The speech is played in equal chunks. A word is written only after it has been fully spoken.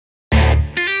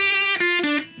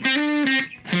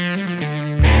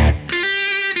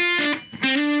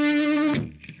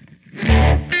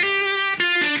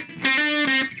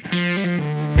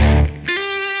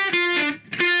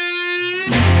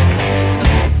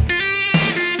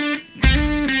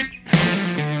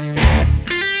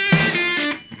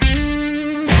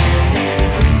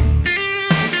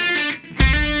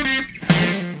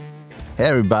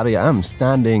everybody, I'm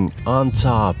standing on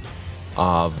top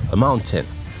of a mountain.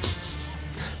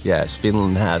 Yes,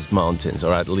 Finland has mountains,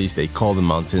 or at least they call them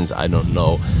mountains. I don't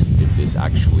know if this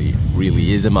actually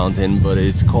really is a mountain, but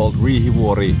it's called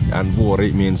Riihivuori, and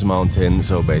vuori means mountain,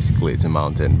 so basically it's a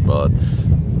mountain, but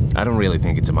I don't really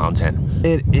think it's a mountain.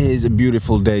 It is a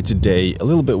beautiful day today, a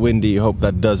little bit windy. Hope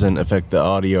that doesn't affect the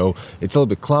audio. It's a little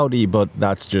bit cloudy, but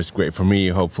that's just great for me.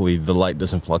 Hopefully the light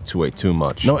doesn't fluctuate too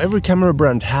much. Now, every camera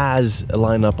brand has a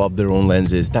lineup of their own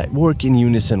lenses that work in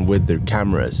unison with their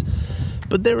cameras,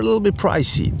 but they're a little bit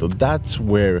pricey, so that's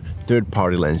where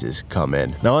third-party lenses come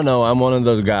in. Now I know I'm one of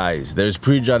those guys. There's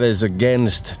prejudice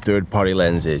against third-party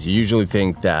lenses. You usually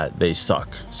think that they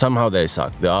suck. Somehow they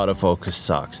suck. The autofocus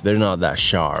sucks. They're not that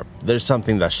sharp. There's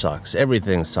something that sucks.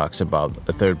 Everything sucks about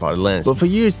a third-party lens. But for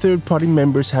years, third-party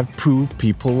members have proved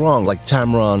people wrong, like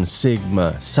Tamron,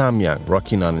 Sigma, Samyang,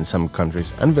 Rokinon in some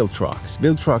countries, and Viltrox.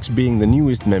 Viltrox being the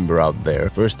newest member out there,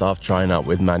 first off trying out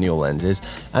with manual lenses,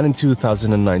 and in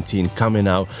 2019 coming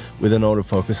out with an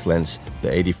autofocus lens, the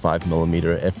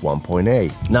 85mm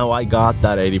f1.8. Now I got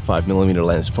that 85mm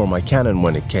lens for my Canon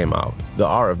when it came out, the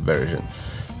RF version,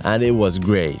 and it was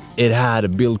great. It had a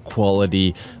build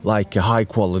quality like a high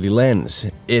quality lens.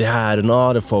 It had an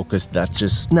autofocus that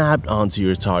just snapped onto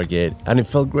your target, and it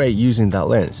felt great using that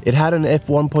lens. It had an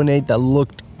f1.8 that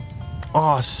looked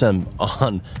awesome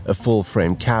on a full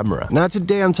frame camera. Now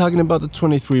today I'm talking about the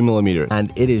 23mm,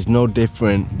 and it is no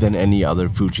different than any other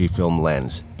Fujifilm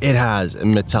lens. It has a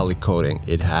metallic coating,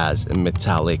 it has a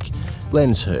metallic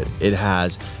lens hood, it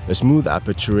has a smooth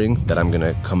aperturing that I'm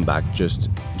gonna come back just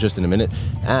in a minute,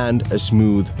 and a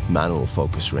smooth manual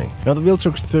focus ring. Now the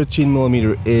Viltrox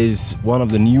 13mm is one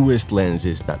of the newest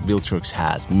lenses that Viltrox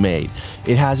has made.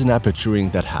 It has an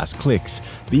aperturing that has clicks.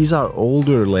 These are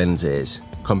older lenses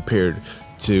compared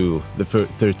to the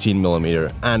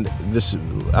 13mm, and this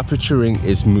aperturing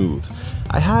is smooth.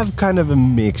 I have kind of a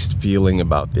mixed feeling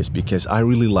about this because I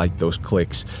really like those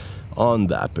clicks on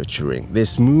the aperturing.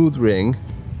 This smooth ring,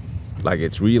 like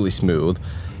it's really smooth,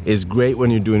 is great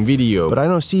when you're doing video, but I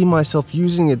don't see myself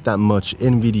using it that much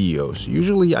in videos.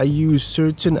 Usually I use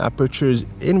certain apertures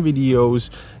in videos,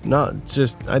 not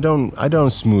just, I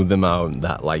don't smooth them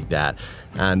out like that,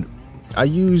 and I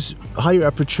use higher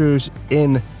apertures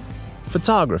in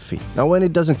photography. Now when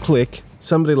it doesn't click,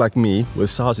 somebody like me with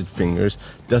sausage fingers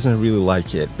doesn't really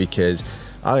like it, because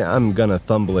I'm gonna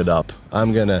thumble it up.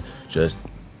 I'm gonna just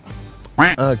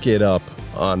get up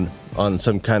on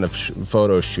some kind of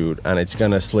photo shoot, and it's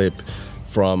gonna slip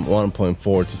from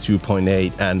 1.4 to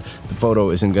 2.8, and the photo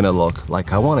isn't gonna look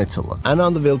like I want it to look. And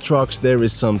on the Viltrox there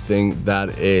is something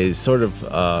that is sort of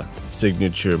a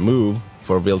signature move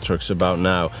for Viltrox about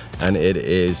now, and it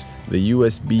is the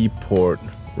USB port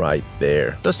right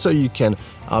there, just so you can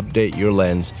update your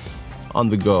lens on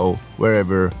the go,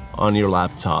 wherever, on your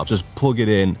laptop. Just plug it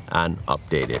in and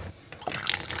update it.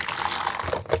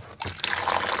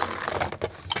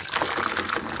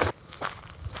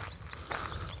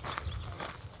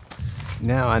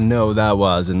 Now I know that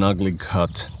was an ugly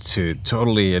cut to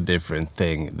totally a different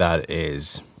thing, that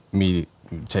is me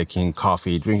drinking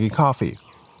coffee.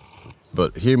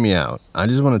 But hear me out. I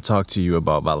just want to talk to you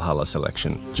about Valhalla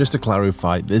Selection. Just to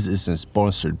clarify, this isn't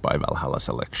sponsored by Valhalla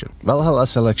Selection. Valhalla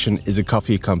Selection is a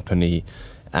coffee company,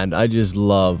 and I just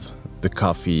love the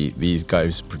coffee these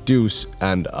guys produce,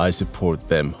 and I support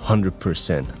them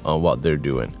 100% on what they're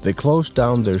doing. They closed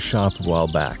down their shop a while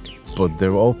back, but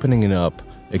they're opening it up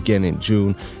again in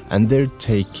June, and they're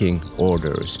taking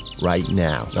orders right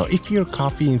now. Now, if you're a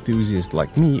coffee enthusiast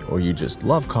like me, or you just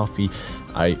love coffee,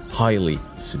 I highly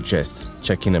suggest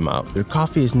checking them out. Their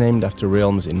coffee is named after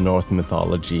realms in Norse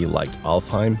mythology, like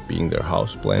Alfheim being their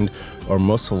house blend, or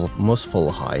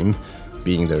Muspelheim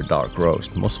being their dark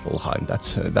roast. Muspelheim,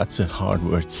 that's a hard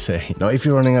word to say. Now, if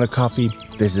you're running out of coffee,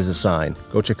 this is a sign.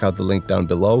 Go check out the link down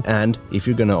below, and if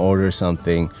you're gonna order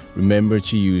something, remember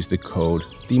to use the code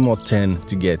TIMO10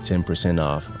 to get 10%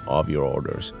 off of your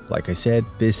orders. Like I said,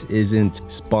 this isn't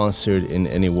sponsored in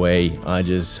any way. I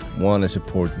just want to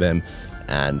support them,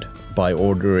 and by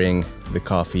ordering the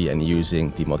coffee and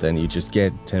using TIMO10, you just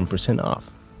get 10% off.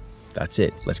 That's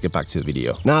it. Let's get back to the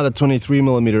video. Now the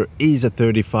 23mm is a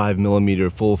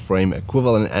 35mm full frame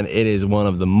equivalent, and it is one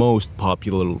of the most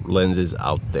popular lenses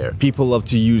out there. People love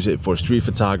to use it for street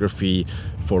photography,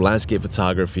 for landscape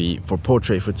photography, for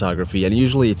portrait photography, and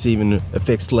usually it's even a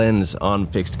fixed lens on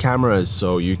fixed cameras,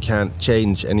 so you can't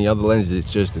change any other lenses.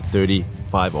 It's just a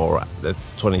 1.5 or the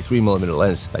 23mm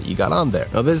lens that you got on there.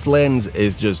 Now this lens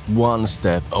is just one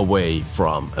step away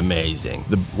from amazing.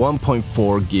 The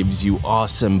 1.4 gives you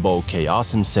awesome bokeh,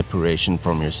 awesome separation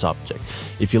from your subject.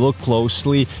 If you look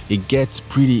closely, it gets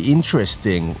pretty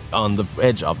interesting on the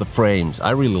edge of the frames.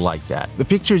 I really like that. The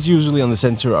pictures usually on the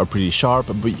sensor are pretty sharp,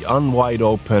 but on wide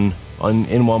open in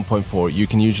 1.4 you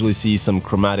can usually see some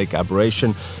chromatic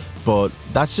aberration, but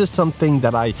that's just something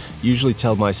that I usually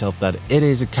tell myself that it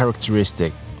is a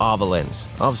characteristic of a lens,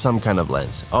 of some kind of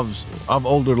lens, of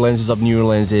older lenses, of newer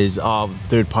lenses, of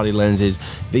third-party lenses.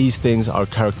 These things are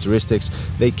characteristics.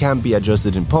 They can be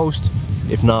adjusted in post.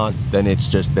 If not, then it's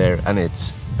just there and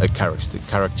it's a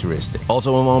characteristic.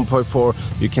 Also on 1.4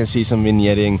 you can see some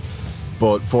vignetting,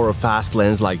 but for a fast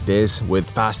lens like this with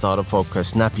fast autofocus,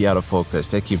 snappy autofocus,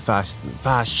 taking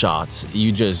fast shots,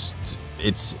 you just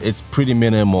it's pretty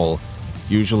minimal.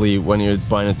 Usually when you're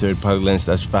buying a third-party lens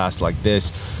that's fast like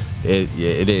this, it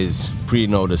is pretty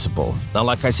noticeable. Now,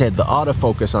 like I said, the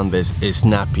autofocus on this is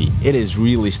snappy. It is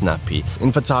really snappy.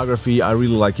 In photography, I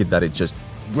really like it that it just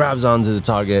grabs onto the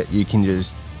target. You can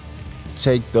just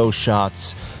take those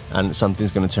shots and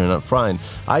something's gonna turn out fine.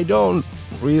 I'm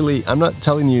not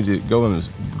telling you to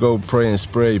go pray and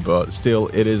spray, but still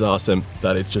it is awesome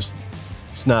that it just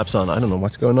snaps on. I don't know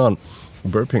what's going on,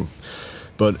 burping,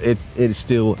 but it is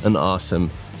still an awesome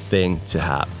thing to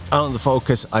have. On the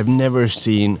focus, I've never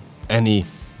seen any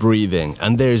breathing,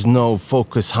 and there's no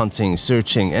focus hunting,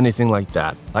 searching, anything like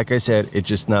that. Like I said, it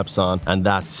just snaps on, and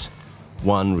that's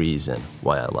one reason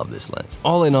why I love this lens.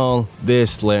 All in all,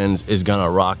 this lens is gonna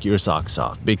rock your socks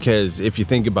off, because if you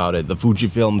think about it, the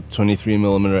Fujifilm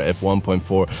 23mm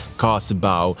f1.4 costs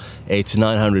about $800 to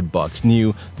 $900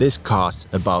 new. This costs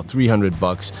about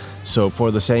 $300. So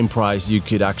for the same price, you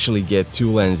could actually get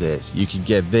two lenses. You could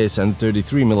get this and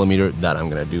 33mm that I'm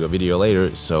gonna do a video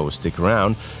later, so stick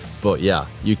around. But yeah,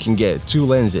 you can get two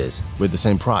lenses with the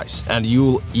same price, and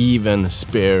you'll even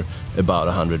spare about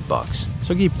 $100.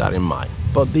 So keep that in mind.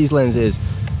 But these lenses,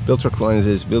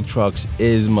 Viltrox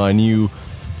is my new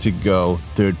to go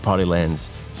third-party lens.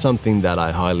 Something that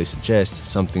I highly suggest,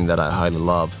 something that I highly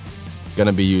love.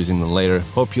 Gonna be using them later.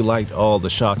 Hope you liked all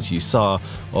the shots you saw,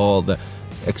 all the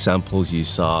examples you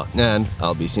saw, and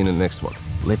I'll be seeing you in the next one.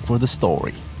 Live for the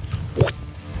story.